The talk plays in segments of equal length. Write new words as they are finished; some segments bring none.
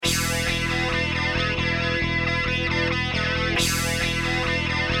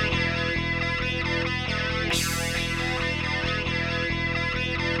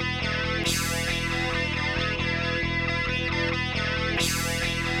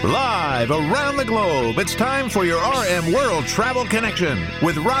Live around the globe, it's time for your RM World Travel Connection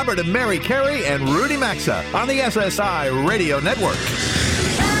with Robert and Mary Carey and Rudy Maxa on the SSI Radio Network.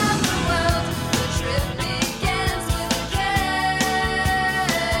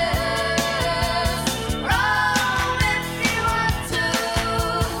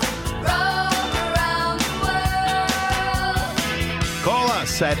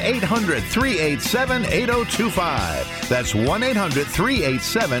 At 800-387-8025. That's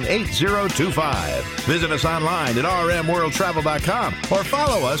 1-800-387-8025. Visit us online at rmworldtravel.com or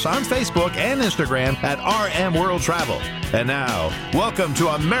follow us on Facebook and Instagram at RMWorldTravel. And now, welcome to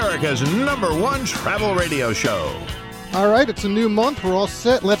America's #1 travel radio show. All right, it's a new month. We're all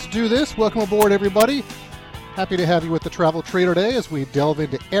set. Let's do this. Welcome aboard, everybody. Happy to have you with the Travel Trader today as we delve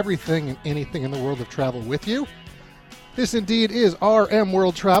into everything and anything in the world of travel with you. This indeed is RM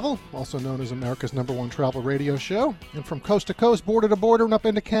World Travel, also known as America's #1 travel radio show. And from coast to coast, border to border, and up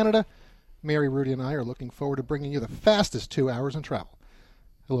into Canada, Mary, Rudy, and I are looking forward to bringing you the fastest 2 hours in travel.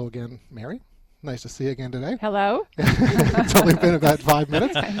 Hello again, Mary. Nice to see you again today. Hello. It's only been about 5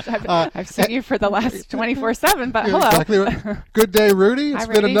 minutes. I've seen you for the last 24/7, but hello. Exactly right. Good day, Rudy. It's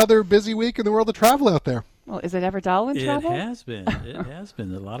Hi, been Rudy. another busy week in the world of travel out there. Well, is it ever dull in travel? It has been. It has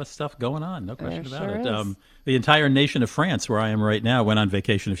been. A lot of stuff going on. No question There about sure it. is. The entire nation of France, where I am right now, went on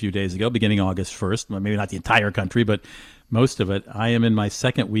vacation a few days ago, beginning August 1st. Well, maybe not the entire country, but most of it. I am in my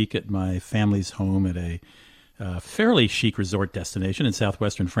second week at my family's home at a fairly chic resort destination in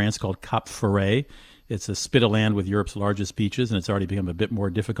southwestern France called Cap Ferret. It's a spit of land with Europe's largest beaches, and it's already become a bit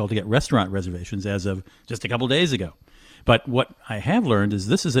more difficult to get restaurant reservations as of just a couple days ago. But what I have learned is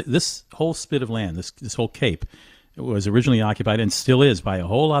this whole spit of land, this whole cape, it was originally occupied and still is by a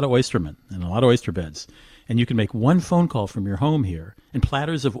whole lot of oystermen and a lot of oyster beds. And you can make one phone call from your home here, and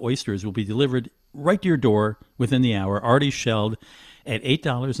platters of oysters will be delivered right to your door within the hour, already shelled at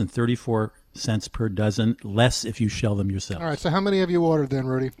 $8.34 per dozen, less if you shell them yourself. All right, so how many have you ordered then,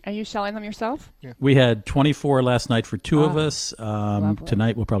 Rudy? Are you shelling them yourself? Yeah. We had 24 last night for two of Oh, us. lovely.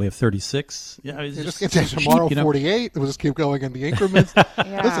 Tonight we'll probably have 36. Yeah, it's Just just get super tomorrow, cheap, 48. We'll just keep going in the increments.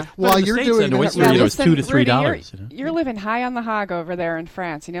 Yeah. Listen, while in the you're States, doing an that, oyster Rudy, burrito is $2 to Rudy, $3. You're living high on the hog over there in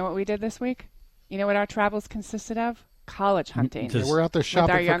France. You know what we did this week? You know what our travels consisted of? College hunting. Just- we're out there our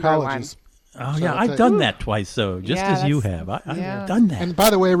shopping for younger colleges. Oh, So yeah, it's I've a- done that twice, though, just Yeah, as you that's- have. I've yeah. done that. And by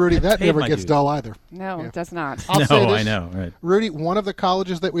the way, Rudy, that paid never my gets dues. dull either. No, Yeah. it does not. I'll say No, this, I know, right. Rudy, one of the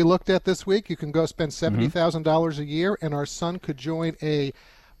colleges that we looked at this week, you can go spend $70,000 a year, and our son could join a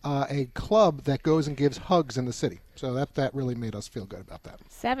club that goes and gives hugs in the city. So that really made us feel good about that.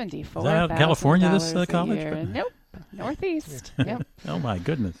 $74,000 Is that out in California, this, a college? year. Nope. Northeast. Yep. Oh, my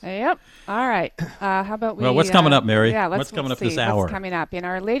goodness. Yep. All right. How about we... Well, what's coming up, Mary? Yeah, What's coming up see this hour? What's coming up? In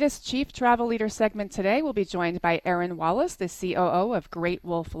our latest Chief Travel Leader segment today, we'll be joined by Erin, Wallace, the COO of Great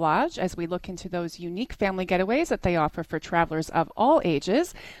Wolf Lodge, as we look into those unique family getaways that they offer for travelers of all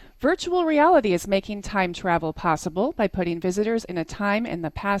ages. Virtual reality is making time travel possible by putting visitors in a time in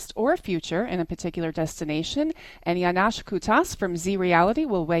the past or future in a particular destination. And Janosch Kutas from Z Reality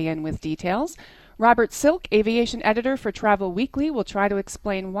will weigh in with details. Robert Silk, aviation editor for Travel Weekly, will try to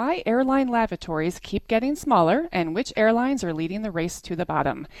explain why airline lavatories keep getting smaller and which airlines are leading the race to the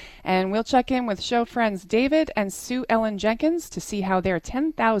bottom. And we'll check in with show friends David and Sue Ellen Jenkins to see how their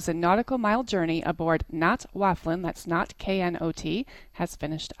 10,000 nautical mile journey aboard Not Wafflin, that's not KNOT, has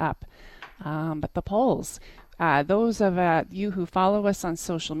finished up. But the polls. Those of you who follow us on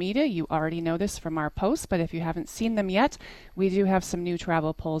social media, you already know this from our posts, but if you haven't seen them yet, we do have some new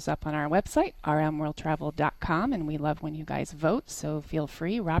travel polls up on our website, rmworldtravel.com, and we love when you guys vote, so feel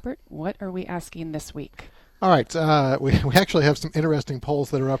free. Robert, what are we asking this week? All right, we actually have some interesting polls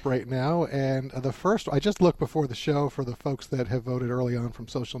that are up right now, and the first, I just looked before the show for the folks that have voted early on from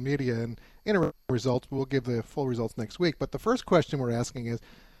social media, and interesting results. We'll give the full results next week, but the first question we're asking is,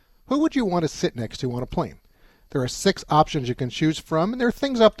 who would you want to sit next to on a plane? There are 6 options you can choose from, and there are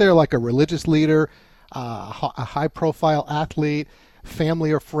things up there like a religious leader, a high-profile athlete,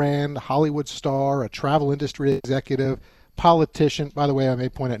 family or friend, Hollywood star, a travel industry executive, politician. By the way, I may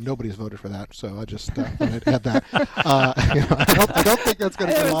point out nobody's voted for that, so I just thought I'd add that. I don't think that's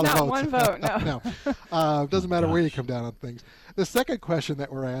going to get a lot of votes. One vote, no. No. Doesn't matter where you come down on things. The second question that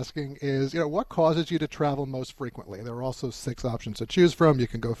we're asking is, what causes you to travel most frequently? There are also 6 options to choose from. You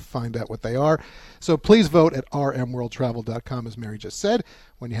can go find out what they are. So please vote at rmworldtravel.com, as Mary just said,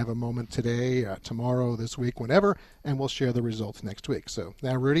 when you have a moment today, tomorrow, this week, whenever, and we'll share the results next week. So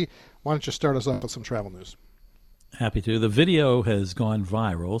now, Rudy, why don't you start us off with some travel news? Happy to. The video has gone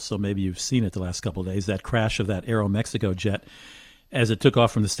viral, so maybe you've seen it the last couple of days, that crash of that Aero Mexico jet as it took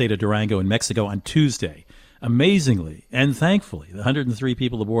off from the state of Durango in Mexico on Tuesday. Amazingly and thankfully, the 103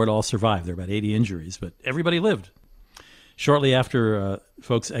 people aboard all survived. There were about 80 injuries, but everybody lived. Shortly after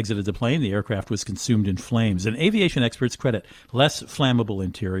folks exited the plane, the aircraft was consumed in flames. And aviation experts credit less flammable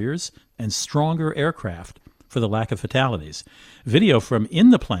interiors and stronger aircraft for the lack of fatalities. Video from in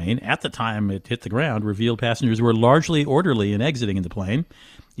the plane at the time it hit the ground revealed passengers were largely orderly in exiting in the plane,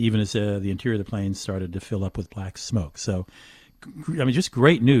 even as the interior of the plane started to fill up with black smoke. So, I mean, just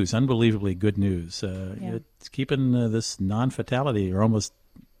great news, unbelievably good news. It's keeping this non-fatality or almost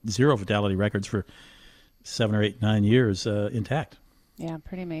zero fatality records for 7 or 8, 9 years intact. Yeah,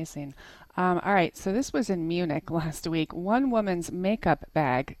 pretty amazing. All right, so this was in Munich last week. One woman's makeup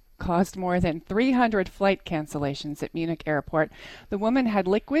bag caused more than 300 flight cancellations at Munich airport. The woman had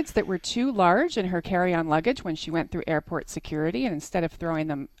liquids that were too large in her carry-on luggage when she went through airport security, and instead of throwing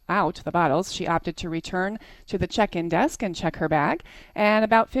them out, the bottles, she opted to return to the check-in desk and check her bag. And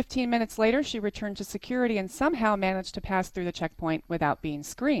about 15 minutes later, she returned to security and somehow managed to pass through the checkpoint without being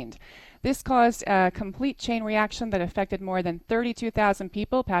screened. This caused a complete chain reaction that affected more than 32,000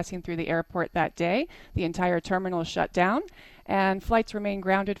 people passing through the airport that day. The entire terminal shut down, and flights remained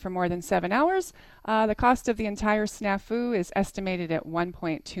grounded for more than 7 hours. The cost of the entire snafu is estimated at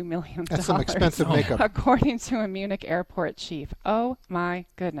 $1.2 million. That's some expensive makeup. According to a Munich airport chief. Oh, my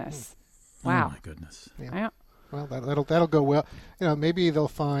goodness. Wow. Oh, my goodness. Yeah. Well, that'll go well. You know, maybe they'll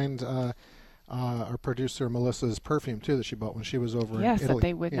find our producer Melissa's perfume too that she bought when she was over in Italy. Yes, that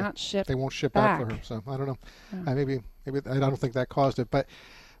they would not ship. They won't ship back out for her. So I don't know. Maybe I don't think that caused it. But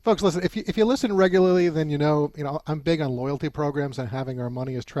folks, listen. If you listen regularly, then you know I'm big on loyalty programs and having our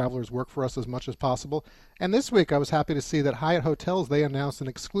money as travelers work for us as much as possible. And this week, I was happy to see that Hyatt Hotels, they announced an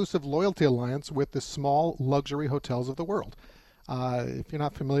exclusive loyalty alliance with the small luxury hotels of the world. If you're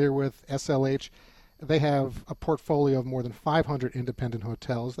not familiar with SLH, they have a portfolio of more than 500 independent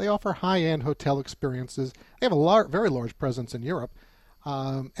hotels. They offer high-end hotel experiences. They have a very large presence in Europe.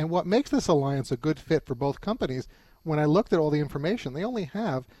 And what makes this alliance a good fit for both companies, when I looked at all the information, they only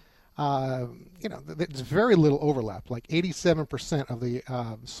have, there's very little overlap. Like 87% of the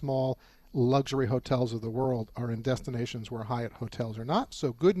small luxury hotels of the world are in destinations where Hyatt hotels are not.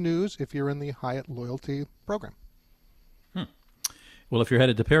 So good news if you're in the Hyatt loyalty program. Well, if you're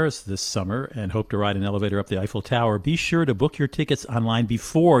headed to Paris this summer and hope to ride an elevator up the Eiffel Tower, be sure to book your tickets online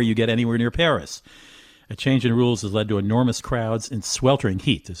before you get anywhere near Paris. A change in rules has led to enormous crowds and sweltering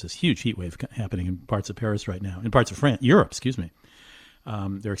heat. There's this huge heat wave happening in parts of Paris right now, in parts of Europe.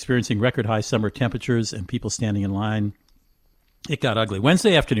 They're experiencing record-high summer temperatures and people standing in line. It got ugly.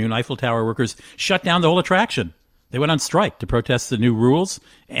 Wednesday afternoon, Eiffel Tower workers shut down the whole attraction. They went on strike to protest the new rules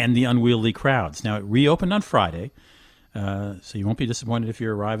and the unwieldy crowds. Now, it reopened on Friday. So you won't be disappointed if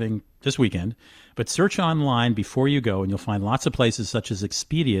you're arriving this weekend. But search online before you go, and you'll find lots of places such as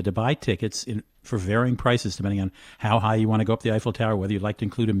Expedia to buy tickets for varying prices depending on how high you want to go up the Eiffel Tower, whether you'd like to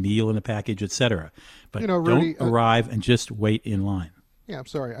include a meal in a package, etc. But Rudy, don't arrive and just wait in line. Yeah, I'm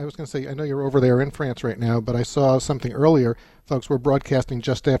sorry. I was going to say, I know you're over there in France right now, but I saw something earlier. Folks, we're broadcasting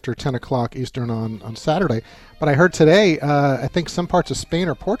just after 10 o'clock Eastern on Saturday. But I heard today, I think some parts of Spain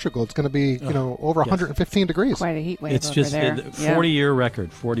or Portugal, it's going to be, over 115 degrees. Quite a heat wave it's over just there. 40-year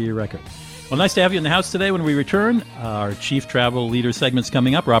record. Well, nice to have you in the house today. When we return, our Chief Travel Leader segment's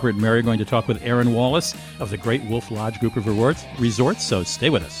coming up. Robert and Mary are going to talk with Erin Wallace of the Great Wolf Lodge Group of Resorts, so stay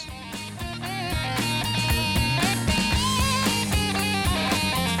with us.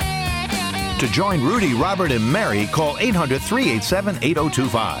 To join Rudy, Robert, and Mary, call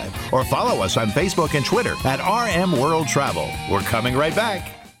 800-387-8025 or follow us on Facebook and Twitter at RMWorldTravel. We're coming right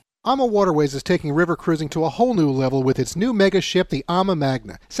back. AMA Waterways is taking river cruising to a whole new level with its new mega ship, the AMA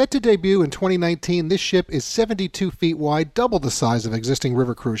Magna. Set to debut in 2019, this ship is 72 feet wide, double the size of existing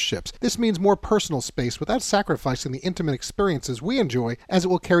river cruise ships. This means more personal space without sacrificing the intimate experiences we enjoy, as it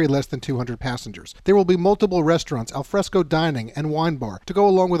will carry less than 200 passengers. There will be multiple restaurants, alfresco dining, and wine bar to go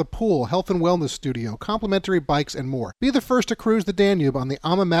along with a pool, health and wellness studio, complimentary bikes, and more. Be the first to cruise the Danube on the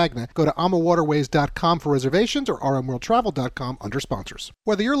AMA Magna. Go to amawaterways.com for reservations or rmworldtravel.com under sponsors.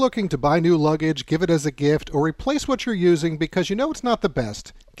 Whether you're looking to buy new luggage, give it as a gift, or replace what you're using because you know it's not the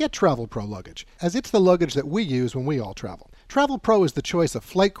best, get Travel Pro luggage, as it's the luggage that we use when we all travel. Travel Pro is the choice of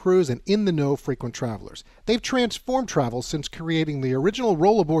flight crews and in-the-know frequent travelers. They've transformed travel since creating the original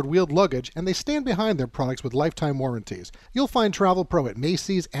rollaboard wheeled luggage, and they stand behind their products with lifetime warranties. You'll find Travel Pro at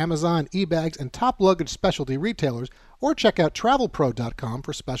Macy's, Amazon, eBags, and top luggage specialty retailers, or check out travelpro.com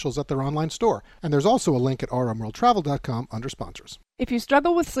for specials at their online store. And there's also a link at rmworldtravel.com under sponsors. If you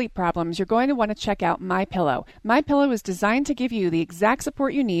struggle with sleep problems, you're going to want to check out MyPillow. MyPillow is designed to give you the exact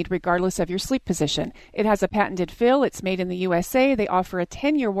support you need regardless of your sleep position. It has a patented fill, it's made in the USA, they offer a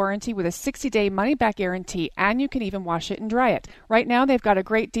 10-year warranty with a 60-day money-back guarantee, and you can even wash it and dry it. Right now, they've got a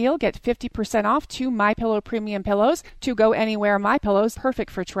great deal. Get 50% off 2 MyPillow premium pillows. 2 Go Anywhere MyPillows, perfect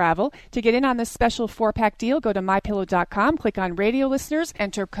for travel. To get in on this special 4-pack deal, go to MyPillow.com, click on Radio Listeners,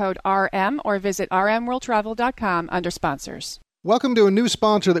 enter code RM, or visit RMWorldTravel.com under sponsors. Welcome to a new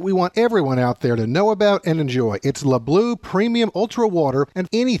sponsor that we want everyone out there to know about and enjoy. It's LeBlue Premium Ultra Water, and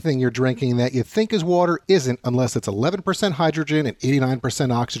anything you're drinking that you think is water isn't unless it's 11% hydrogen and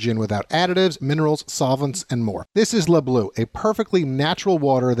 89% oxygen without additives, minerals, solvents, and more. This is LeBlue, a perfectly natural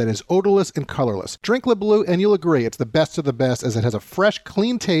water that is odorless and colorless. Drink LeBlue and you'll agree it's the best of the best as it has a fresh,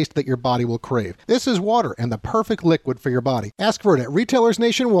 clean taste that your body will crave. This is water and the perfect liquid for your body. Ask for it at retailers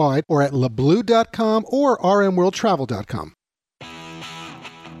nationwide or at leblue.com or rmworldtravel.com.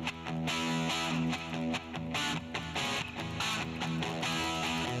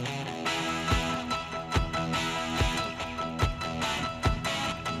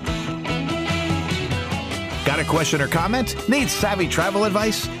 Got a question or comment? Need savvy travel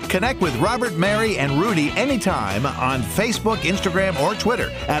advice? Connect with Robert, Mary, and Rudy anytime on Facebook, Instagram, or Twitter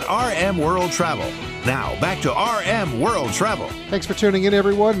at RM World Travel. Now, back to RM World Travel. Thanks for tuning in,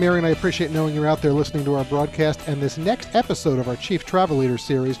 everyone. Mary and I appreciate knowing you're out there listening to our broadcast and this next episode of our Chief Travel Leader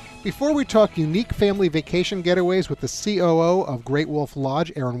series. Before we talk unique family vacation getaways with the COO of Great Wolf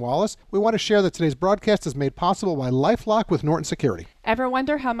Lodge, Erin Wallace, we want to share that today's broadcast is made possible by LifeLock with Norton Security. Ever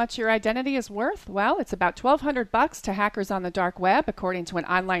wonder how much your identity is worth? Well, it's about $1,200 to hackers on the dark web, according to an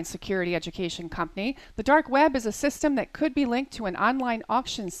online security education company. The dark web is a system that could be linked to an online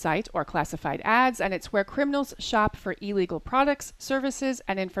auction site or classified ads, and it's where criminals shop for illegal products, services,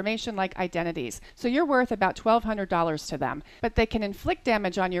 and information like identities. So you're worth about $1,200 to them, but they can inflict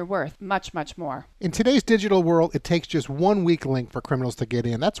damage on your worth much, much more. In today's digital world, it takes just one weak link for criminals to get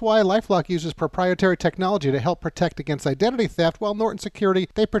in. That's why LifeLock uses proprietary technology to help protect against identity theft, while Norton Security,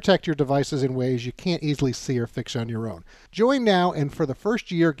 they protect your devices in ways you can't easily see or fix on your own. Join now, and for the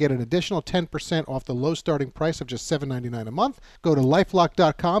first year, get an additional 10% off the low starting price of just $7.99 a month. Go to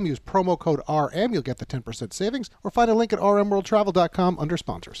lifelock.com, use promo code RM, you'll get the 10% savings, or find a link at rmworldtravel.com under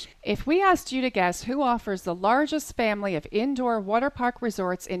sponsors. If we asked you to guess who offers the largest family of indoor water park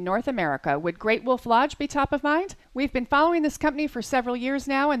resorts in North America, would Great Wolf Lodge be top of mind? We've been following this company for several years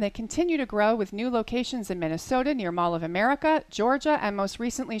now, and they continue to grow with new locations in Minnesota near Mall of America, Georgia, and most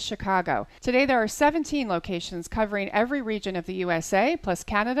recently Chicago. Today there are 17 locations covering every region of the USA, plus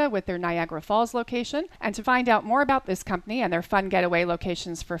Canada with their Niagara Falls location. And to find out more about this company and their fun getaway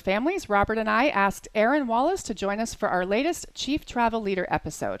locations for families, Robert and I asked Erin Wallace to join us for our latest Chief Travel Leader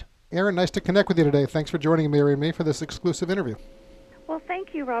episode. Erin, nice to connect with you today. Thanks for joining Mary and me for this exclusive interview. Well,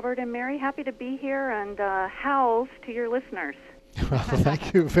 thank you, Robert and Mary. Happy to be here, and howls to your listeners. Well,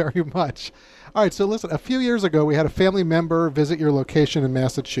 thank you very much. All right, so listen, a few years ago, we had a family member visit your location in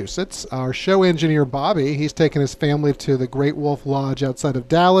Massachusetts. Our show engineer, Bobby, he's taken his family to the Great Wolf Lodge outside of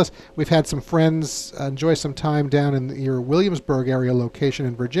Dallas. We've had some friends enjoy some time down in your Williamsburg area location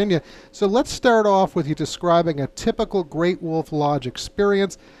in Virginia. So let's start off with you describing a typical Great Wolf Lodge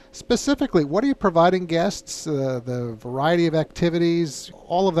experience. Specifically, what are you providing guests, the variety of activities,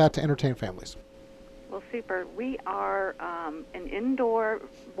 all of that to entertain families? Well, super. We are an indoor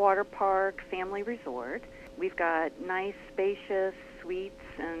water park family resort. We've got nice, spacious suites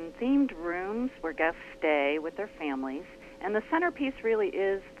and themed rooms where guests stay with their families. And the centerpiece really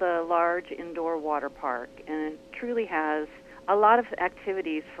is the large indoor water park, and it truly has a lot of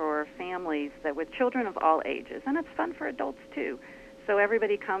activities for families that with children of all ages, and it's fun for adults too. So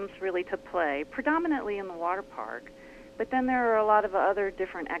everybody comes really to play, predominantly in the water park. But then there are a lot of other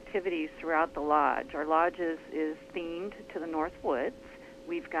different activities throughout the lodge. Our lodge is themed to the North Woods.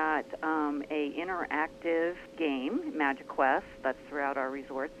 We've got a interactive game, Magic Quest, that's throughout our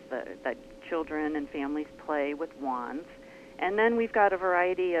resorts that children and families play with wands. And then we've got a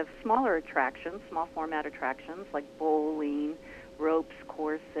variety of smaller attractions, small format attractions like bowling, ropes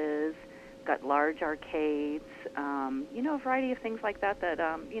courses, got large arcades, a variety of things like that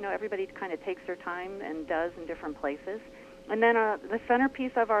everybody kind of takes their time and does in different places. And then the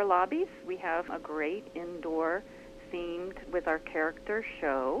centerpiece of our lobbies, we have a great indoor themed with our character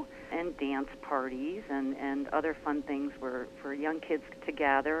show and dance parties and other fun things for young kids to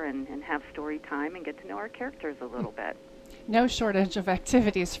gather and have story time and get to know our characters a little bit. No shortage of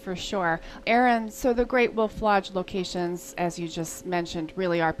activities for sure. Erin, so the Great Wolf Lodge locations, as you just mentioned,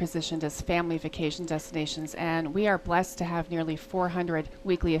 really are positioned as family vacation destinations, and we are blessed to have nearly 400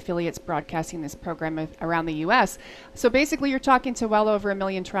 weekly affiliates broadcasting this program around the U.S. So basically, you're talking to well over 1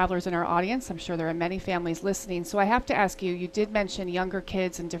 million travelers in our audience. I'm sure there are many families listening. So I have to ask you, you did mention younger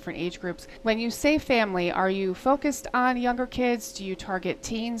kids and different age groups. When you say family, are you focused on younger kids? Do you target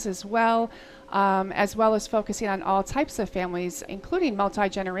teens as well as focusing on all types of families, including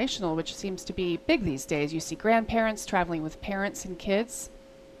multi-generational, which seems to be big these days? You see grandparents traveling with parents and kids.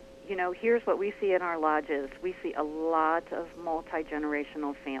 You know, here's what we see in our lodges. We see a lot of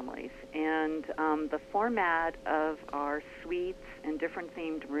multi-generational families, and the format of our suites and different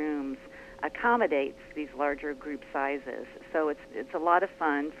themed rooms accommodates these larger group sizes. So it's a lot of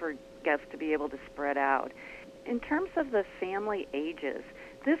fun for guests to be able to spread out. In terms of the family ages,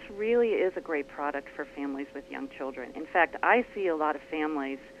 this really is a great product for families with young children. In fact, I see a lot of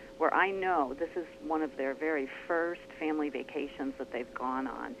families where I know this is one of their very first family vacations that they've gone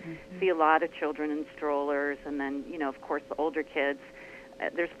on. Mm-hmm. See a lot of children in strollers, and then, you know, of course, the older kids.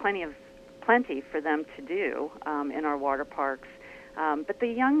 There's plenty for them to do in our water parks. But the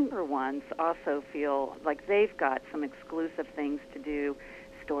younger ones also feel like they've got some exclusive things to do.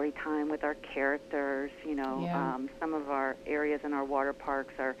 Story time with our characters, you know. Yeah. Some of our areas in our water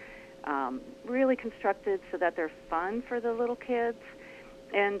parks are really constructed so that they're fun for the little kids.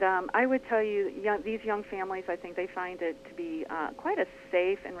 And I would tell you, these young families, I think they find it to be quite a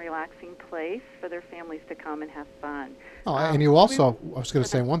safe and relaxing place for their families to come and have fun. Oh, and you also, I was going to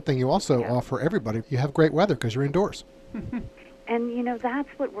say one thing, you also offer everybody, you have great weather because you're indoors. And, you know, that's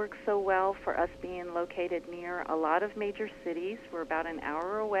what works so well for us being located near a lot of major cities. We're about an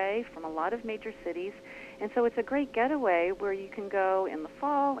hour away from a lot of major cities. And so it's a great getaway where you can go in the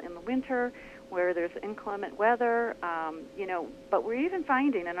fall, in the winter, where there's inclement weather. You know, but we're even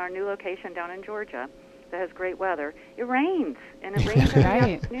finding in our new location down in Georgia that has great weather, it rains, and it rains in the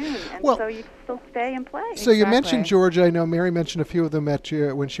afternoon, and so you can still stay and play. So you mentioned Georgia. I know Mary mentioned a few of them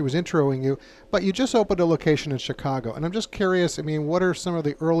when she was introing you, but you just opened a location in Chicago, and I'm just curious, I mean, what are some of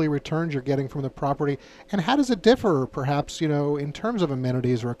the early returns you're getting from the property, and how does it differ, perhaps, you know, in terms of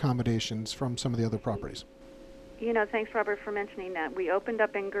amenities or accommodations from some of the other properties? You know, thanks, Robert, for mentioning that. We opened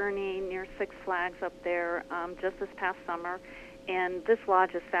up in Gurnee near Six Flags up there just this past summer. And this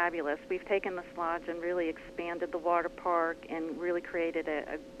lodge is fabulous. We've taken this lodge and really expanded the water park and really created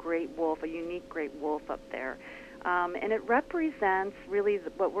a great wolf, a unique great wolf up there. And it represents really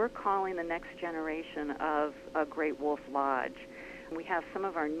what we're calling the next generation of a Great Wolf Lodge. We have some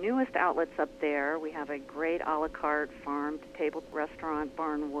of our newest outlets up there. We have a great a la carte farm-to-table restaurant,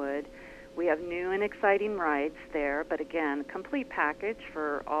 Barnwood. We have new and exciting rides there, but again, a complete package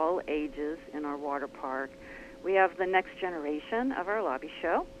for all ages in our water park. We have the next generation of our lobby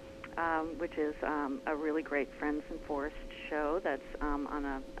show, which is a really great Friends and Forest show that's on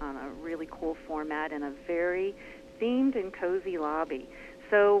a really cool format and a very themed and cozy lobby.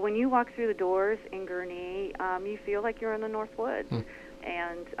 So when you walk through the doors in Gurnee, you feel like you're in the North Woods.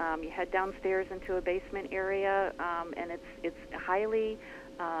 And you head downstairs into a basement area, and it's highly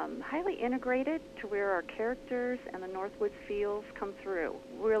integrated to where our characters and the Northwoods feels come through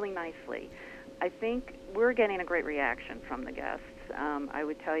really nicely. I think we're getting a great reaction from the guests. I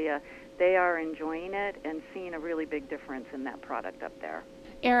would tell you they are enjoying it and seeing a really big difference in that product up there.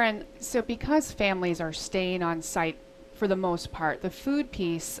 Erin, so because families are staying on site for the most part, the food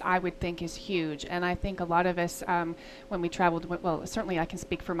piece I would think is huge. And I think a lot of us, when we traveled, well, certainly I can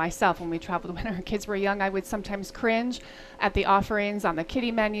speak for myself, when we traveled when our kids were young, I would sometimes cringe at the offerings on the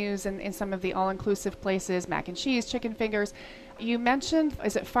kiddie menus and in some of the all-inclusive places, mac and cheese, chicken fingers. You mentioned,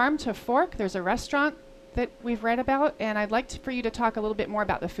 is it Farm to Fork? There's a restaurant that we've read about, and I'd like for you to talk a little bit more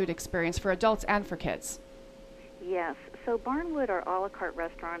about the food experience for adults and for kids. Yes. So Barnwood, our a la carte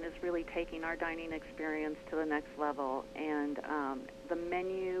restaurant, is really taking our dining experience to the next level, and the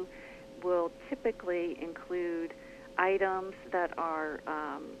menu will typically include items that are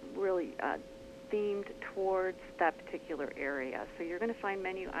really themed towards that particular area. So you're going to find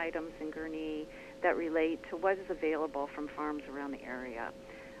menu items in Gurnee that relate to what is available from farms around the area,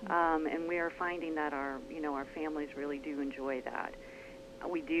 and we are finding that our families really do enjoy that.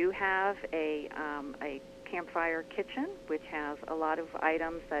 We do have a campfire kitchen, which has a lot of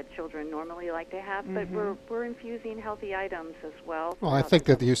items that children normally like to have, but we're infusing healthy items as well. Well, I think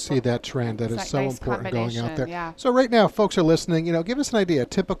that you see that trend that is so nice important going out there. Yeah. So right now, folks are listening, give us an idea,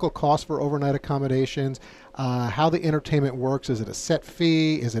 typical cost for overnight accommodations, how the entertainment works. Is it a set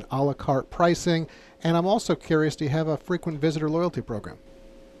fee? Is it a la carte pricing? And I'm also curious, do you have a frequent visitor loyalty program?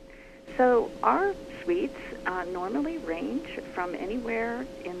 So our suites normally range from anywhere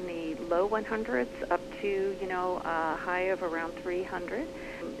in the low 100s up to, a high of around 300.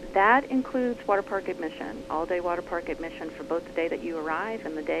 That includes water park admission, all-day water park admission for both the day that you arrive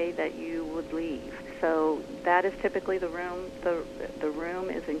and the day that you would leave. So that is typically the room. The room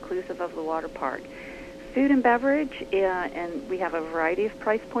is inclusive of the water park. Food and beverage, and we have a variety of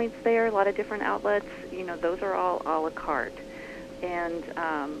price points there, a lot of different outlets. Those are all a la carte. And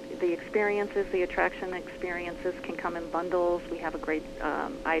the experiences, the attraction experiences can come in bundles. We have a great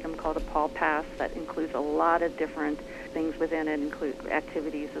item called a Paul Pass that includes a lot of different things within it, include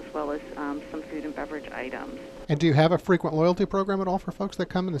activities as well as some food and beverage items. And do you have a frequent loyalty program at all for folks that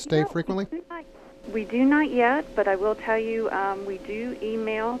come in and stay frequently? We do not yet, but I will tell you we do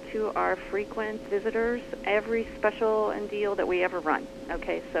email to our frequent visitors every special and deal that we ever run.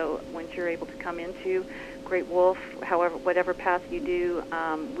 Okay, so once you're able to come into Great Wolf, whatever path you do,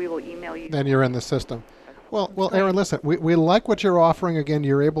 we will email you. Then you're in the system. Well, Erin, listen, we like what you're offering. Again,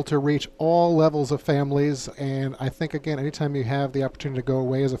 you're able to reach all levels of families, and I think, again, anytime you have the opportunity to go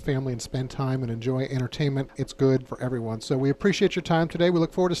away as a family and spend time and enjoy entertainment, it's good for everyone. So we appreciate your time today. We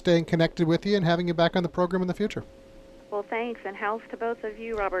look forward to staying connected with you and having you back on the program in the future. Well, thanks, and health to both of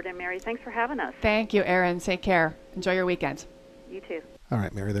you, Robert and Mary. Thanks for having us. Thank you, Erin. Take care. Enjoy your weekend. You too. All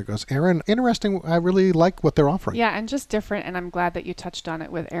right, Mary, there goes Erin. Interesting. I really like what they're offering. Yeah, and just different, and I'm glad that you touched on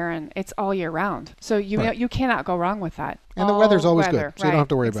it with Erin. It's all year round. So you cannot go wrong with that. And the weather's always good, so you don't have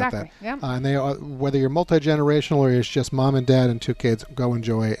to worry about that. Yeah. And they are, whether you're multi-generational or it's just mom and dad and two kids, go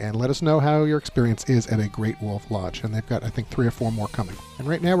enjoy and let us know how your experience is at a Great Wolf Lodge. And they've got, I think, 3 or 4 more coming. And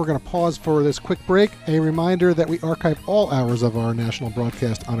right now we're going to pause for this quick break. A reminder that we archive all hours of our national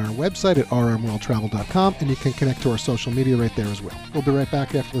broadcast on our website at rmworldtravel.com, and you can connect to our social media right there as well. We'll be right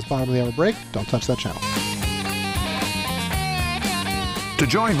back after this bottom of the hour break. Don't touch that channel. To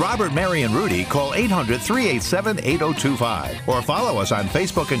join Robert, Mary, and Rudy, call 800-387-8025 or follow us on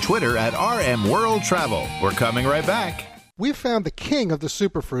Facebook and Twitter at RMWorldTravel. We're coming right back. We've found the king of the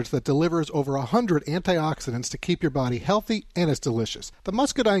superfruits that delivers over 100 antioxidants to keep your body healthy, and it's delicious. The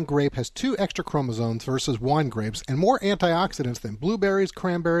muscadine grape has 2 extra chromosomes versus wine grapes and more antioxidants than blueberries,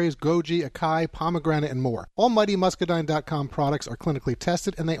 cranberries, goji, acai, pomegranate, and more. All MightyMuscadine.com products are clinically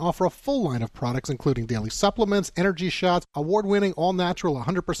tested, and they offer a full line of products including daily supplements, energy shots, award-winning all-natural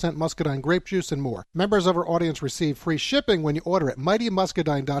 100% muscadine grape juice, and more. Members of our audience receive free shipping when you order at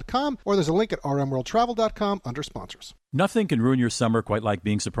MightyMuscadine.com, or there's a link at RMWorldTravel.com under sponsors. Nothing can ruin your summer quite like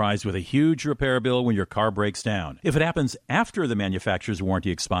being surprised with a huge repair bill when your car breaks down. If it happens after the manufacturer's warranty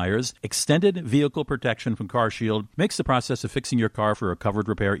expires, extended vehicle protection from CarShield makes the process of fixing your car for a covered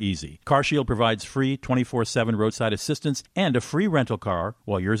repair easy. CarShield provides free 24/7 roadside assistance and a free rental car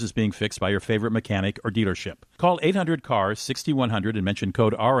while yours is being fixed by your favorite mechanic or dealership. Call 800-CAR-6100 and mention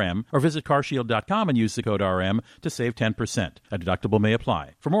code RM, or visit carshield.com and use the code RM to save 10%. A deductible may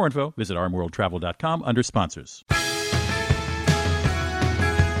apply. For more info, visit RMWorldTravel.com under sponsors.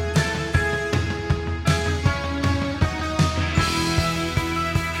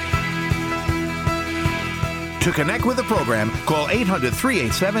 To connect with the program, call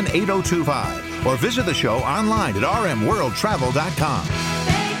 800-387-8025 or visit the show online at rmworldtravel.com.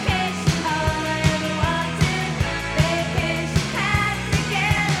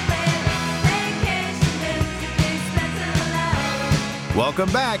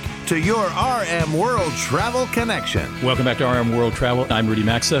 Welcome back to your RM World Travel Connection. Welcome back to RM World Travel. I'm Rudy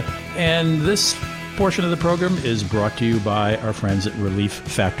Maxa, and this portion of the program is brought to you by our friends at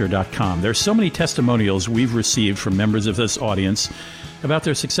ReliefFactor.com. There's so many testimonials we've received from members of this audience about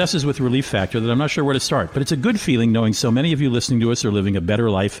their successes with Relief Factor that I'm not sure where to start. But it's a good feeling knowing so many of you listening to us are living a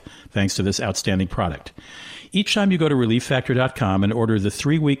better life thanks to this outstanding product. Each time you go to ReliefFactor.com and order the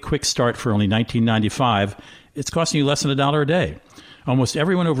 3-week quick start for only $19.95, it's costing you less than $1 a day. Almost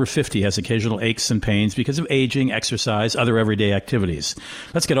everyone over 50 has occasional aches and pains because of aging, exercise, other everyday activities.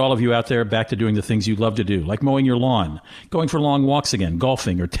 Let's get all of you out there back to doing the things you love to do, like mowing your lawn, going for long walks again,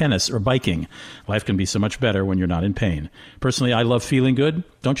 golfing or tennis or biking. Life can be so much better when you're not in pain. Personally, I love feeling good,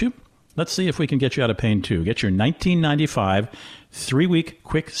 don't you? Let's see if we can get you out of pain too. Get your $19.95 3-week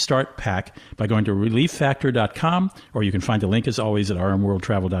quick start pack by going to ReliefFactor.com, or you can find the link as always at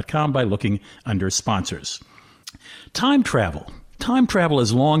RMWorldTravel.com by looking under sponsors. Time travel. Time travel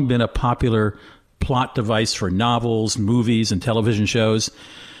has long been a popular plot device for novels, movies, and television shows.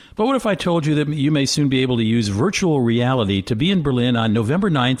 But what if I told you that you may soon be able to use virtual reality to be in Berlin on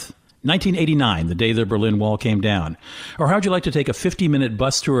November 9th, 1989, the day the Berlin Wall came down? Or how'd you like to take a 50-minute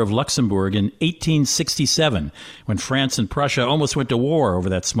bus tour of Luxembourg in 1867, when France and Prussia almost went to war over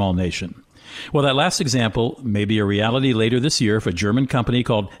that small nation? Well, that last example may be a reality later this year if a German company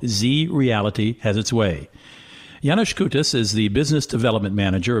called Z Reality has its way. Janosch Kutas is the business development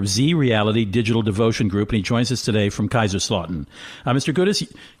manager of Z Reality Digital Devotion Group, and he joins us today from Kaiserslautern. Mr.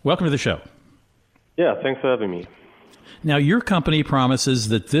 Kutas, welcome to the show. Yeah, thanks for having me. Now, your company promises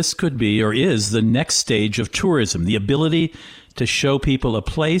that this could be or is the next stage of tourism, the ability to show people a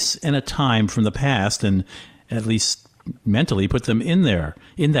place and a time from the past and at least mentally put them in there,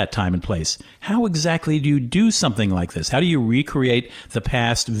 in that time and place. How exactly do you do something like this? How do you recreate the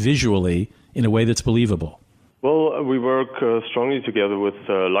past visually in a way that's believable? Well, we work strongly together with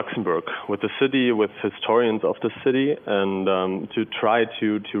Luxembourg, with the city, with historians of the city, and to try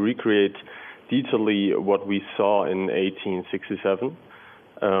to recreate detailedly what we saw in 1867,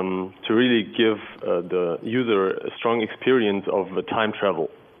 to really give the user a strong experience of time travel.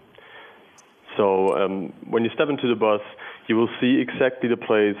 So when you step into the bus, you will see exactly the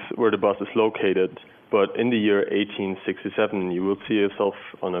place where the bus is located, but in the year 1867, you will see yourself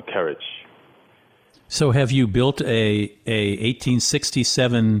on a carriage. So have you built a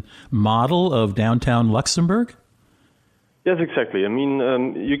 1867 model of downtown Luxembourg? Yes, exactly. I mean,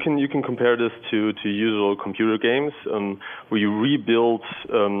 you can compare this to usual computer games, where you rebuild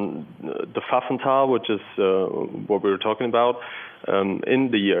the Pfaffenthal, which is what we were talking about, in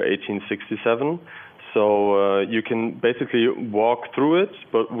the year 1867. So you can basically walk through it,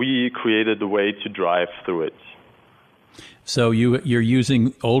 but we created a way to drive through it. So you're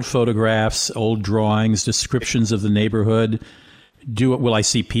using old photographs, old drawings, descriptions of the neighborhood. Will I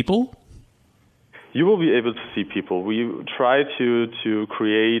see people? You will be able to see people. We try to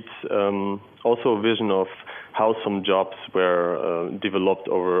create also a vision of how some jobs were developed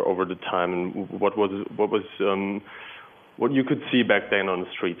over the time and what you could see back then on the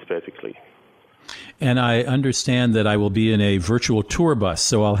streets, basically. And I understand that I will be in a virtual tour bus,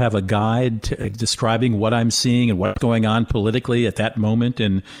 so I'll have a guide describing what I'm seeing and what's going on politically at that moment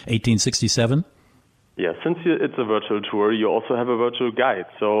in 1867? Yeah, since it's a virtual tour, you also have a virtual guide.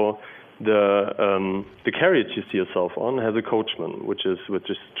 So the carriage you see yourself on has a coachman, which is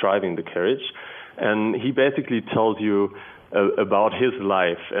driving the carriage, and he basically tells you about his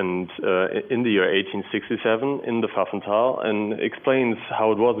life and in the year 1867 in the Pfaffenthal, and explains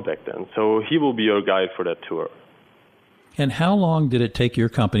how it was back then. So he will be your guide for that tour. And how long did it take your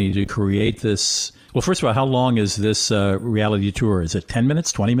company to create this? Well, first of all, how long is this reality tour? Is it 10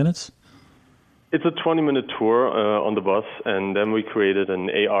 minutes, 20 minutes? It's a 20-minute tour on the bus, and then we created an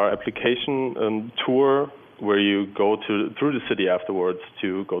AR application tour where you go through the city afterwards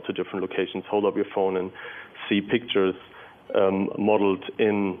to go to different locations, hold up your phone and see pictures modeled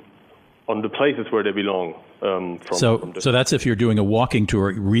on the places where they belong. So that's if you're doing a walking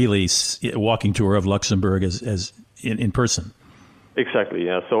tour, really a walking tour of Luxembourg as in person. Exactly,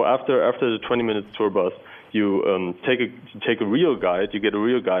 yeah. So after the 20-minute tour bus, you take a real guide. You get a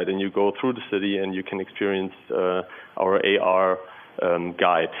real guide, and you go through the city, and you can experience our AR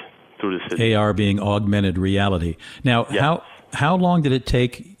guide through the city. AR being augmented reality. Now, yes. How long did it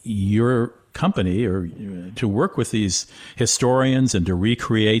take your company to work with these historians and to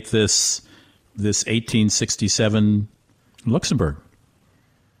recreate this 1867 Luxembourg?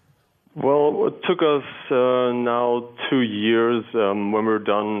 Well, it took us now 2 years. When we're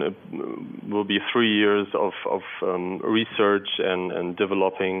done, it will be 3 years of research and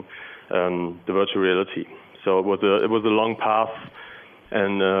developing the virtual reality. So it was a long path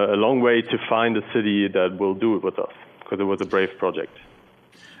and a long way to find a city that will do it with us, because it was a brave project.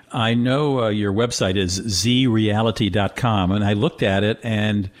 I know your website is zreality.com, and I looked at it,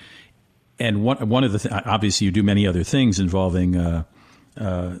 and one of the obviously you do many other things involving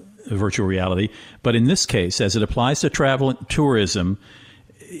virtual reality, but in this case, as it applies to travel and tourism,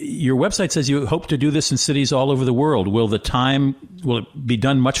 your website says you hope to do this in cities all over the world. Will it be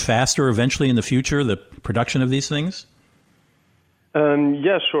done much faster eventually in the future, the production of these things?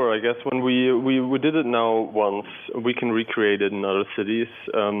 Yeah, sure. I guess when we did it now once, we can recreate it in other cities.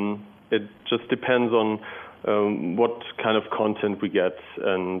 It just depends on what kind of content we get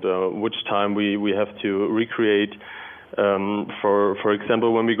and which time we have to recreate. For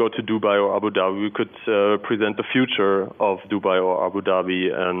example, when we go to Dubai or Abu Dhabi, we could present the future of Dubai or Abu Dhabi,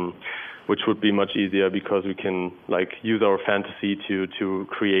 which would be much easier because we can use our fantasy to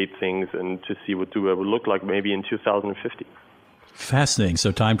create things and to see what Dubai would look like maybe in 2050. Fascinating.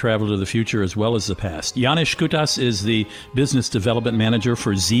 So time travel to the future as well as the past. Janosch Kutas is the business development manager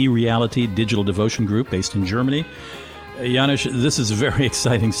for Z Reality Digital Devotion Group based in Germany. Janosch, this is very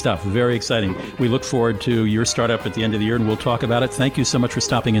exciting stuff, very exciting. We look forward to your startup at the end of the year, and we'll talk about it. Thank you so much for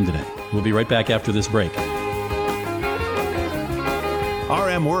stopping in today. We'll be right back after this break.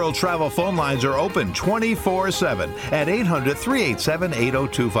 RM World Travel phone lines are open 24/7 at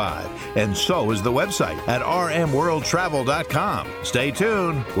 800-387-8025. And so is the website at rmworldtravel.com. Stay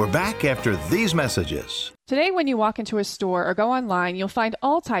tuned. We're back after these messages. Today, when you walk into a store or go online, you'll find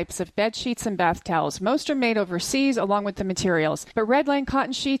all types of bed sheets and bath towels. Most are made overseas along with the materials. But Redline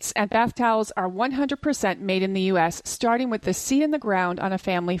cotton sheets and bath towels are 100% made in the U.S., starting with the seed in the ground on a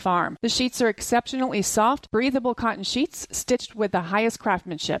family farm. The sheets are exceptionally soft, breathable cotton sheets stitched with the highest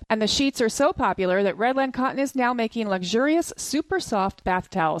craftsmanship. And the sheets are so popular that Redline Cotton is now making luxurious, super soft bath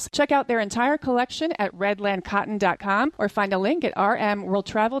towels. Check out their entire collection at redlandcotton.com or find a link at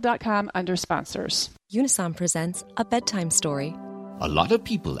rmworldtravel.com under sponsors. Unisom presents A Bedtime Story. A lot of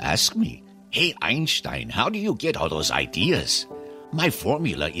people ask me, "Hey Einstein, how do you get all those ideas?" My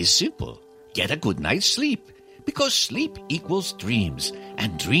formula is simple. Get a good night's sleep. Because sleep equals dreams,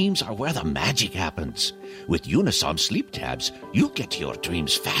 and dreams are where the magic happens. With Unisom sleep tabs, you'll get to your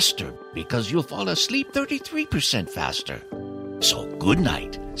dreams faster because you'll fall asleep 33% faster. So good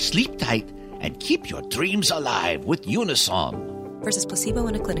night, sleep tight, and keep your dreams alive with Unisom. Versus placebo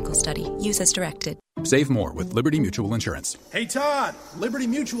in a clinical study. Use as directed. Save more with Liberty Mutual Insurance. Hey, Todd, Liberty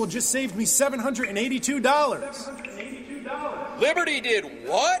Mutual just saved me $782. Liberty did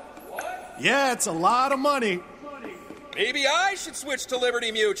what? Yeah, it's a lot of money. Maybe I should switch to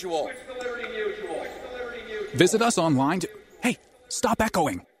Liberty Mutual. Visit us online to... Hey, stop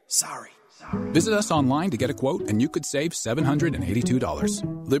echoing. Sorry. Visit us online to get a quote, and you could save $782.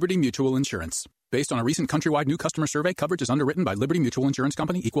 Liberty Mutual Insurance. Based on a recent countrywide new customer survey, coverage is underwritten by Liberty Mutual Insurance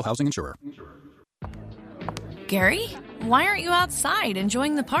Company, Equal Housing Insurer. Gary, why aren't you outside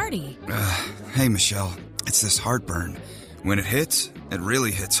enjoying the party? Hey, Michelle. It's this heartburn. When it hits, it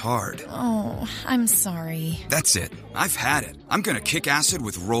really hits hard. Oh, I'm sorry. That's it. I've had it. I'm going to kick acid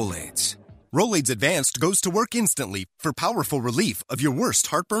with Rolaids. Rolaids Advanced goes to work instantly for powerful relief of your worst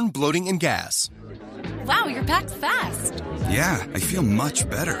heartburn, bloating, and gas. Wow, you're packed fast. Yeah, I feel much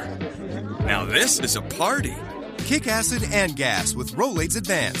better. Now this is a party. Kick acid and gas with Rolaids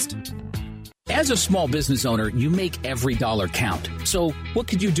Advanced. As a small business owner, you make every dollar count. So what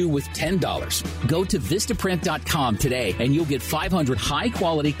could you do with $10? Go to Vistaprint.com today and you'll get 500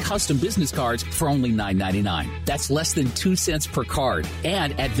 high-quality custom business cards for only $9.99. That's less than 2 cents per card.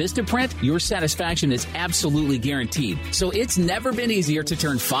 And at Vistaprint, your satisfaction is absolutely guaranteed. So it's never been easier to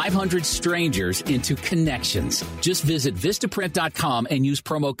turn 500 strangers into connections. Just visit Vistaprint.com and use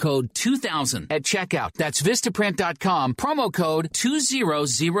promo code 2000 at checkout. That's Vistaprint.com, promo code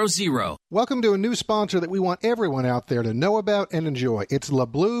 2000. Welcome to a new sponsor that we want everyone out there to know about and enjoy. It's La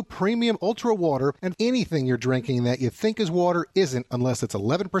Blue Premium Ultra Water, and anything you're drinking that you think is water isn't unless it's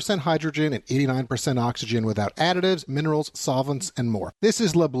 11% hydrogen and 89% oxygen without additives, minerals, solvents, and more. This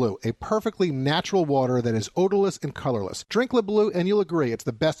is La Blue, a perfectly natural water that is odorless and colorless. Drink La Blue and you'll agree it's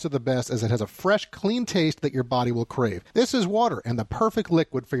the best of the best as it has a fresh, clean taste that your body will crave. This is water and the perfect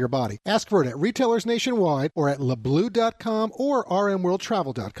liquid for your body. Ask for it at retailers nationwide or at lablue.com or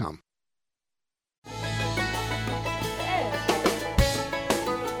rmworldtravel.com.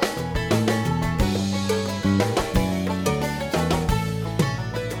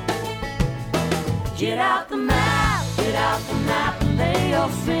 Get out the map, and lay your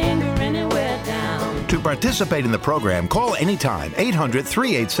finger anywhere down. To participate in the program, call anytime,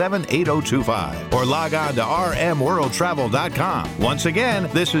 800-387-8025, or log on to rmworldtravel.com. Once again,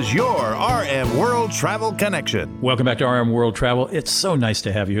 this is your RM World Travel Connection. Welcome back to RM World Travel. It's so nice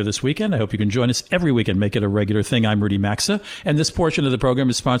to have you here this weekend. I hope you can join us every week and make it a regular thing. I'm Rudy Maxa, and this portion of the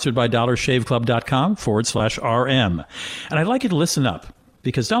program is sponsored by DollarShaveClub.com/RM. And I'd like you to listen up,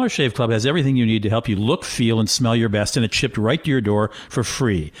 because Dollar Shave Club has everything you need to help you look, feel, and smell your best, and it's shipped right to your door for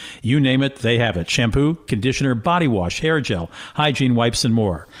free. You name it, they have it. Shampoo, conditioner, body wash, hair gel, hygiene wipes, and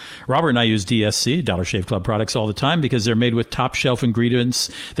more. Robert and I use DSC, Dollar Shave Club products, all the time because they're made with top-shelf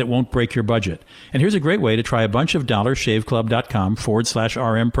ingredients that won't break your budget. And here's a great way to try a bunch of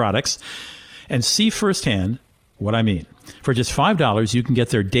DollarShaveClub.com/RM products and see firsthand what I mean. For just $5, you can get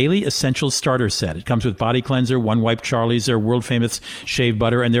their Daily Essentials Starter Set. It comes with body cleanser, One Wipe Charlie's, their world-famous shave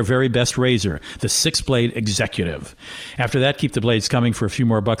butter, and their very best razor, the 6-Blade Executive. After that, keep the blades coming for a few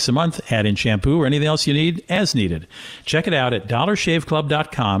more bucks a month. Add in shampoo or anything else you need as needed. Check it out at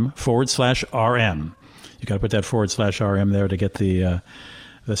DollarShaveClub.com/RM. You got to put that /RM there to get the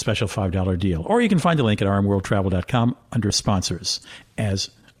special $5 deal. Or you can find the link at RMWorldTravel.com under sponsors as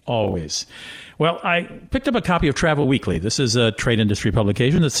Always. Well, I picked up a copy of Travel Weekly. This is a trade industry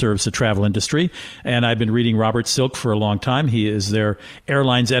publication that serves the travel industry, and I've been reading Robert Silk for a long time. He is their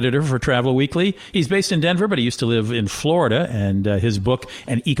airlines editor for Travel Weekly. He's based in Denver, but he used to live in Florida, and his book,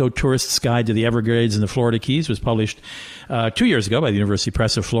 An Ecotourist's Guide to the Everglades and the Florida Keys, was published 2 years ago by the University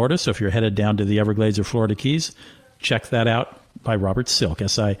Press of Florida. So if you're headed down to the Everglades or Florida Keys, check that out, by Robert Silk,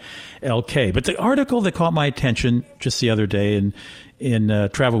 S-I-L-K. But the article that caught my attention just the other day in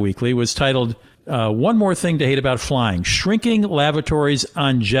Travel Weekly was titled, One More Thing to Hate About Flying, Shrinking Lavatories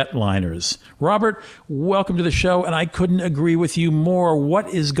on Jetliners. Robert, welcome to the show, and I couldn't agree with you more. What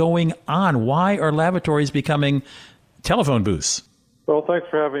is going on? Why are lavatories becoming telephone booths? Well, thanks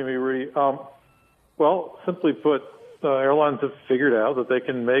for having me, Rudy. Well, simply put, airlines have figured out that they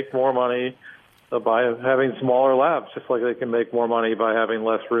can make more money by having smaller labs, just like they can make more money by having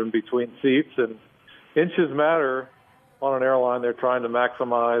less room between seats. And inches matter on an airline. They're trying to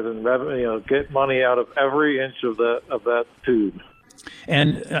maximize and get money out of every inch of that tube.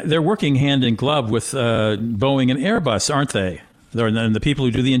 And they're working hand in glove with Boeing and Airbus, aren't they? And the people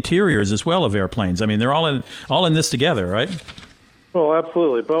who do the interiors as well of airplanes. I mean, they're all in this together, right? Well,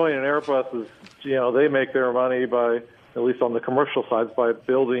 absolutely. Boeing and Airbus they make their money by, at least on the commercial side, by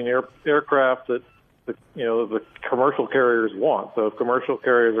building aircraft that the commercial carriers want. So if commercial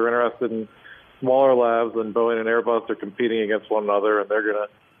carriers are interested in smaller labs, then Boeing and Airbus are competing against one another, and they're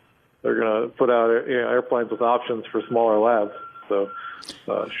gonna put out airplanes with options for smaller labs. So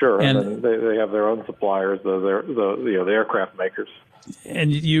sure, and then they have their own suppliers, the aircraft makers.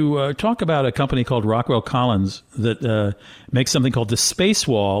 And you talk about a company called Rockwell Collins that makes something called the Space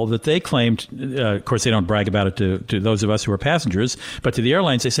Wall that they claimed, of course, they don't brag about it to those of us who are passengers, but to the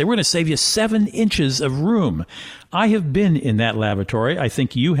airlines, they say, we're going to save you 7 inches of room. I have been in that lavatory. I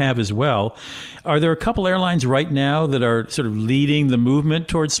think you have as well. Are there a couple airlines right now that are sort of leading the movement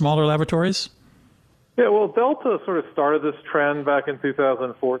towards smaller lavatories? Yeah, well, Delta sort of started this trend back in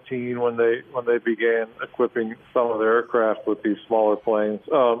 2014 when they began equipping some of their aircraft with these smaller planes.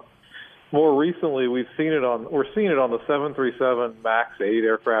 More recently, we're seeing it on the 737 MAX 8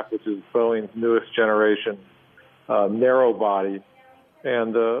 aircraft, which is Boeing's newest generation narrow body,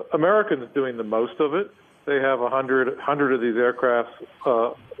 and American's doing the most of it. They have 100 of these aircraft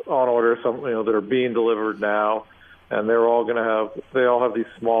on order, some that are being delivered now. And they all have these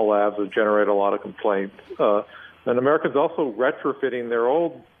small labs that generate a lot of complaints. And American's also retrofitting their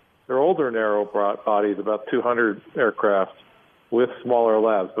older narrow bodies, about 200 aircraft, with smaller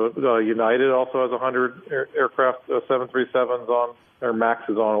labs. But United also has 100 aircraft, 737s on, or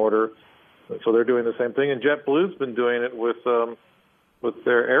Maxes on order. So they're doing the same thing. And JetBlue's been doing it with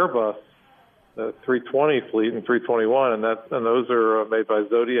their Airbus 320 fleet and 321, and those are made by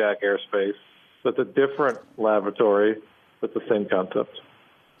Zodiac Aerospace. That's a different lavatory, but the same concept.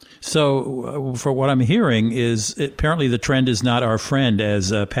 So for what I'm hearing is apparently the trend is not our friend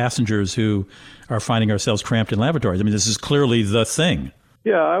as passengers who are finding ourselves cramped in lavatories. I mean, this is clearly the thing.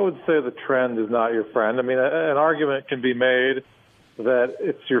 Yeah, I would say the trend is not your friend. I mean, an argument can be made that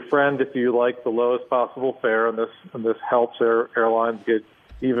it's your friend if you like the lowest possible fare, and this helps airlines get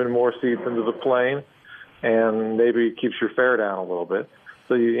even more seats into the plane, and maybe keeps your fare down a little bit.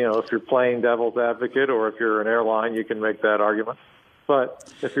 So if you're playing devil's advocate, or if you're an airline, you can make that argument. But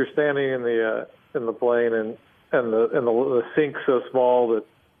if you're standing in the plane and the sink's so small that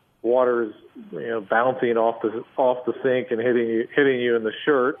water is bouncing off the sink and hitting you in the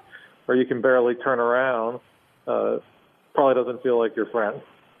shirt, or you can barely turn around, probably doesn't feel like your friend.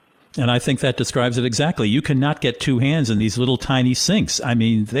 And I think that describes it exactly. You cannot get 2 hands in these little tiny sinks. I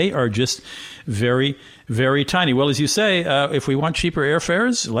mean, they are just very, very tiny. Well, as you say, if we want cheaper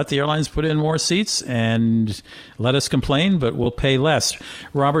airfares, let the airlines put in more seats and let us complain, but we'll pay less.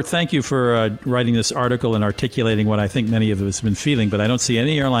 Robert, thank you for writing this article and articulating what I think many of us have been feeling, but I don't see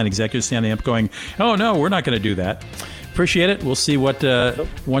any airline executives standing up going, oh, no, we're not going to do that. Appreciate it. We'll see what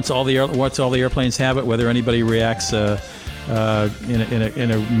once all the airplanes have it, whether anybody reacts in a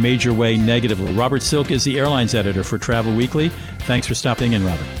major way negatively. Robert Silk is the airlines editor for Travel Weekly. Thanks for stopping in,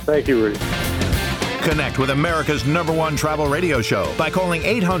 Robert. Thank you, Rudy. Connect with America's #1 travel radio show by calling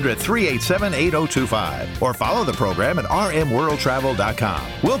 800-387-8025 or follow the program at RMWorldTravel.com.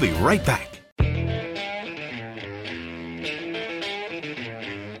 We'll be right back.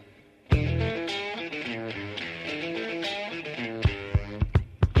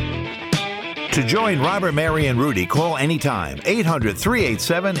 To join Robert, Mary, and Rudy, call anytime,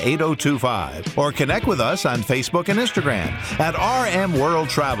 800-387-8025, or connect with us on Facebook and Instagram at RM World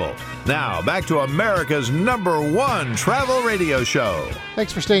Travel. Now, back to America's #1 travel radio show.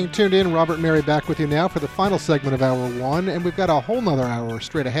 Thanks for staying tuned in. Robert and Mary back with you now for the final segment of Hour 1, and we've got a whole nother hour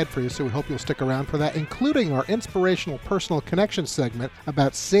straight ahead for you, so we hope you'll stick around for that, including our inspirational personal connection segment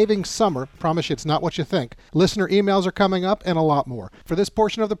about saving summer. Promise you it's not what you think. Listener emails are coming up and a lot more. For this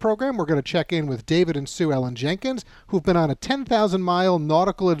portion of the program, we're going to check in with David and Sue Ellen Jenkins, who've been on a 10,000-mile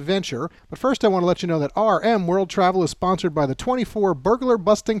nautical adventure. But first, I want to let you know that RM World Travel is sponsored by the 24 burglar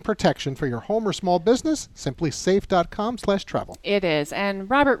busting protection for your home or small business. SimplySafe.com/travel. It is. And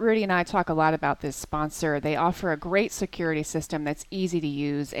Robert, Rudy, and I talk a lot about this sponsor. They offer a great security system that's easy to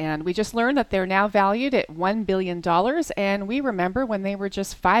use. And we just learned that they're now valued at $1 billion. And we remember when they were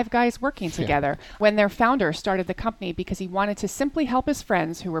just 5 guys working together, when their founder started the company because he wanted to simply help his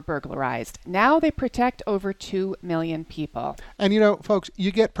friends who were burglarized. Now they protect over 2 million people. And you know, folks,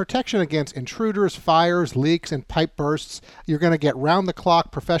 you get protection against intruders, fires, leaks, and pipe bursts. You're going to get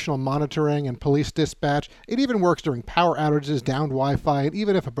round-the-clock professional monitoring and police dispatch. It even works during power outages, downed Wi-Fi, and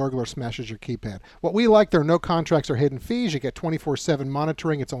even if a burglar smashes your keypad. What we like, there are no contracts or hidden fees. You get 24/7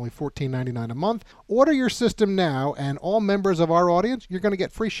 monitoring. It's only $14.99 a month. Order your system now, and all members of our audience, you're going to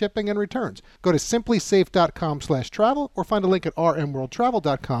get free shipping and returns. Go to simplysafe.com/travel or find a link at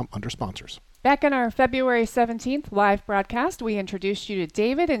rmworldtravel.com under sponsors. Back in our February 17th live broadcast, we introduced you to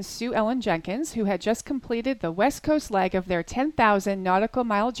David and Sue Ellen Jenkins, who had just completed the West Coast leg of their 10,000 nautical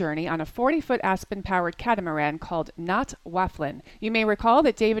mile journey on a 40-foot Aspen-powered catamaran called Not Wafflin. You may recall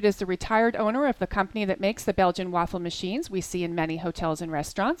that David is the retired owner of the company that makes the Belgian waffle machines we see in many hotels and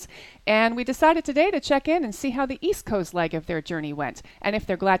restaurants. And we decided today to check in and see how the East Coast leg of their journey went, and if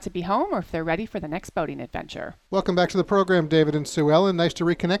they're glad to be home or if they're ready for the next boating adventure. Welcome back to the program, David and Sue Ellen. Nice to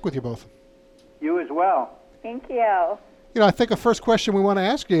reconnect with you both. You as well. Thank you. You know, I think a first question we want to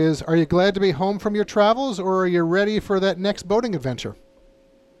ask you is, are you glad to be home from your travels, or are you ready for that next boating adventure?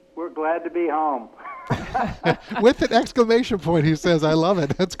 We're glad to be home. With an exclamation point, he says, I love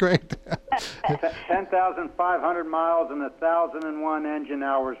it. That's great. 10,500 miles and 1,001 engine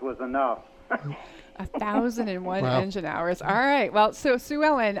hours was enough. 1,001 engine hours. All right. Well, so Sue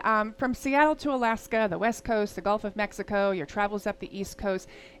Ellen, from Seattle to Alaska, the West Coast, the Gulf of Mexico, your travels up the East Coast.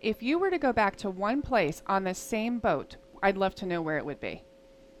 If you were to go back to one place on the same boat, I'd love to know where it would be.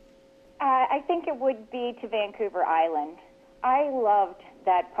 I think it would be to Vancouver Island. I loved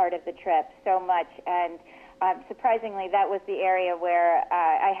that part of the trip so much, and surprisingly, that was the area where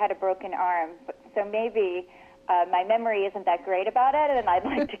I had a broken arm. So maybe my memory isn't that great about it, and I'd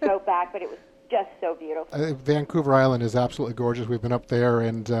like to go back, but it was just so beautiful. Vancouver Island is absolutely gorgeous. We've been up there.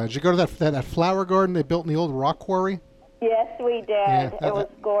 And did you go to that flower garden they built in the old rock quarry? Yes, we did. Yeah, it was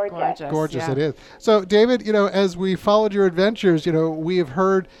gorgeous. Gorgeous, yeah. It is. So, David, you know, as we followed your adventures, you know, we have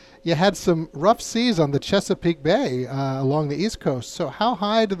heard you had some rough seas on the Chesapeake Bay along the East Coast. So how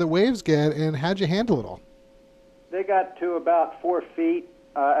high did the waves get, and how'd you handle it all? They got to about 4 feet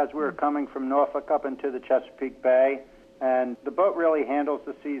as we were coming from Norfolk up into the Chesapeake Bay. And the boat really handles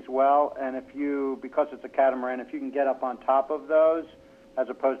the seas well, and because it's a catamaran, if you can get up on top of those as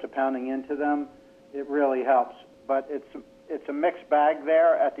opposed to pounding into them, it really helps. But it's a mixed bag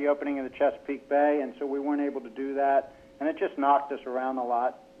there at the opening of the Chesapeake Bay, and so we weren't able to do that, and it just knocked us around a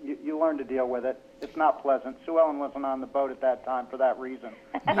lot. You learn to deal with it. It's not pleasant. Sue Ellen wasn't on the boat at that time for that reason.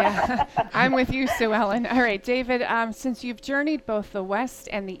 Yeah, I'm with you, Sue Ellen. All right, David, since you've journeyed both the West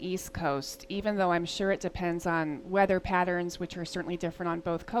and the East Coast, even though I'm sure it depends on weather patterns, which are certainly different on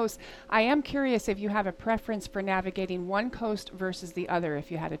both coasts, I am curious if you have a preference for navigating one coast versus the other if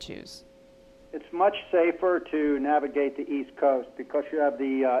you had to choose. It's much safer to navigate the East Coast because you have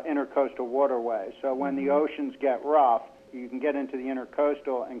the intercoastal waterway. So when the oceans get rough, you can get into the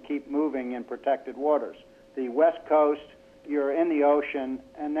intercoastal and keep moving in protected waters. The West Coast, you're in the ocean,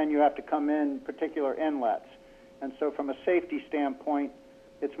 and then you have to come in particular inlets. And so from a safety standpoint,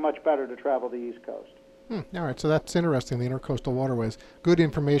 it's much better to travel the East Coast. All right, so that's interesting, the intercoastal waterways. Good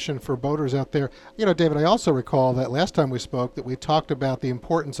information for boaters out there. You know, David, I also recall that last time we spoke that we talked about the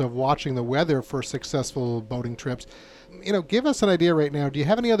importance of watching the weather for successful boating trips. You know, give us an idea right now. Do you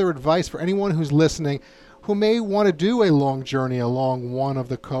have any other advice for anyone who's listening who may want to do a long journey along one of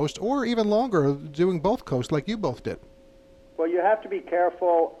the coast, or even longer, doing both coasts like you both did? Well, you have to be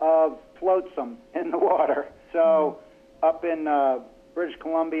careful of flotsam in the water. So up in British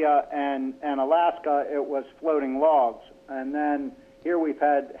Columbia and Alaska, it was floating logs. And then here we've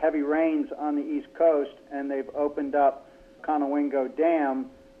had heavy rains on the East Coast, and they've opened up Conowingo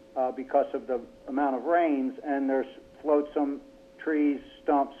Dam because of the amount of rains, and there's flotsam trees,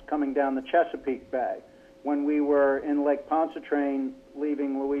 stumps coming down the Chesapeake Bay. When we were in Lake Pontchartrain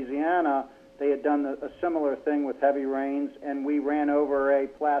leaving Louisiana, they had done a similar thing with heavy rains, and we ran over a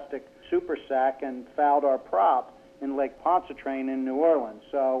plastic super sack and fouled our prop in Lake Pontchartrain in New Orleans.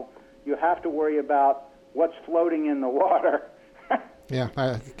 So you have to worry about what's floating in the water.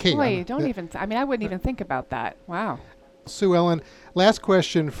 Yeah, key. Boy, don't even. I wouldn't even think about that. Wow. Sue Ellen, last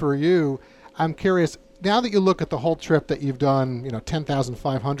question for you. I'm curious. Now that you look at the whole trip that you've done,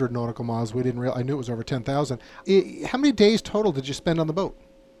 10,500 nautical miles. I knew it was over 10,000. How many days total did you spend on the boat?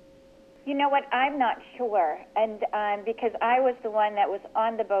 You know what? I'm not sure, and because I was the one that was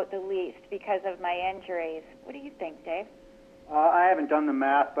on the boat the least because of my injuries. What do you think, Dave? I haven't done the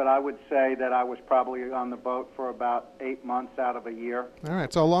math, but I would say that I was probably on the boat for about 8 months out of a year. All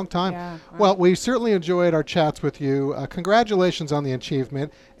right, so a long time. Yeah, wow. Well, we certainly enjoyed our chats with you. Congratulations on the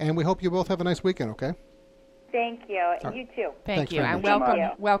achievement, and we hope you both have a nice weekend, okay? Thank you. Right. You too. Thank you, very and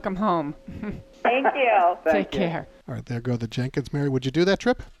much. welcome home. Thank you. Take care. All right, there go the Jenkins. Mary, would you do that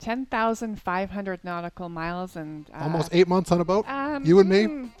trip? 10,500 nautical miles and almost 8 months on a boat. You and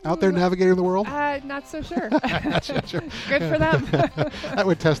me out there navigating the world. Not so sure. Sure. Good for them. That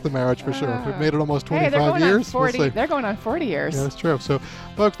would test the marriage for sure. If we've made it almost 25 they're years, 40, we'll see. They're going on 40 years. Yeah, that's true. So,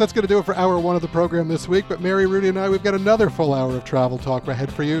 folks, that's going to do it for hour one of the program this week. But Mary, Rudy, and I, we've got another full hour of travel talk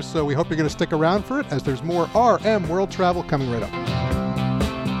ahead for you. So we hope you're going to stick around for it, as there's more RM World Travel coming right up.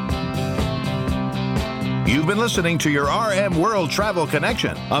 You've been listening to your RM World Travel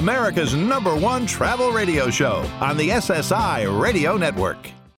Connection, America's #1 travel radio show on the SSI Radio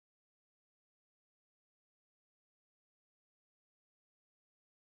Network.